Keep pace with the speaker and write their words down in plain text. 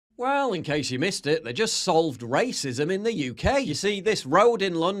Well, in case you missed it, they just solved racism in the UK. You see, this road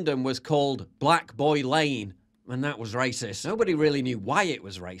in London was called Black Boy Lane. And that was racist. Nobody really knew why it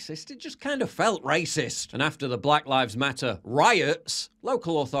was racist, it just kind of felt racist. And after the Black Lives Matter riots,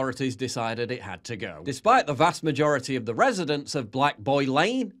 local authorities decided it had to go. Despite the vast majority of the residents of Black Boy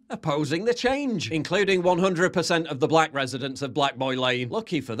Lane opposing the change, including 100% of the black residents of Black Boy Lane.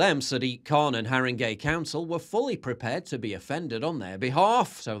 Lucky for them, Sadiq Khan and Haringey Council were fully prepared to be offended on their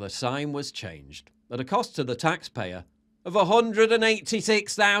behalf. So the sign was changed, at a cost to the taxpayer of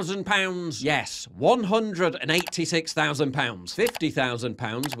 £186,000. Yes, £186,000.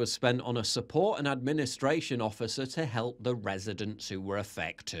 £50,000 was spent on a support and administration officer to help the residents who were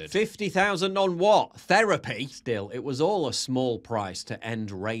affected. £50,000 on what? Therapy? Still, it was all a small price to end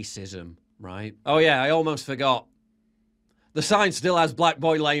racism, right? Oh yeah, I almost forgot. The sign still has Black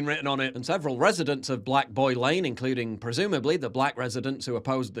Boy Lane written on it, and several residents of Black Boy Lane, including presumably the black residents who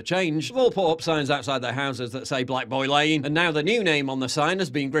opposed the change, have all put up signs outside their houses that say Black Boy Lane, and now the new name on the sign has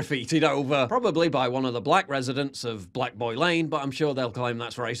been graffitied over, probably by one of the black residents of Black Boy Lane, but I'm sure they'll claim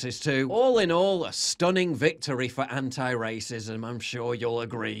that's racist too. All in all, a stunning victory for anti-racism, I'm sure you'll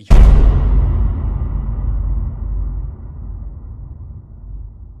agree.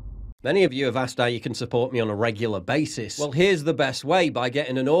 Many of you have asked how you can support me on a regular basis. Well, here's the best way, by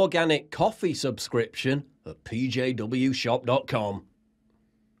getting an organic coffee subscription at pjwshop.com.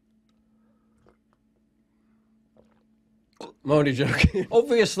 I'm only joking.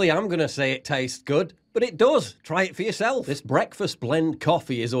 Obviously, I'm gonna say it tastes good, but it does. Try it for yourself. This breakfast blend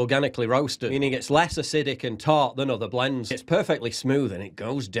coffee is organically roasted, meaning it's less acidic and tart than other blends. It's perfectly smooth and it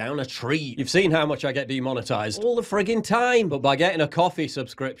goes down a treat. You've seen how much I get demonetized all the friggin' time, but by getting a coffee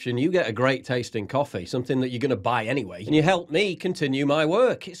subscription, you get a great tasting coffee, something that you're gonna buy anyway, and you help me continue my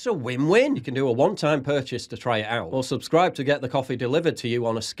work. It's a win-win. You can do a one-time purchase to try it out, or subscribe to get the coffee delivered to you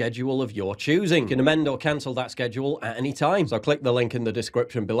on a schedule of your choosing. You can amend or cancel that schedule at any time. So click the link in the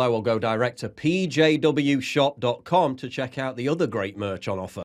description below or go direct to pjwshop.com to check out the other great merch on offer.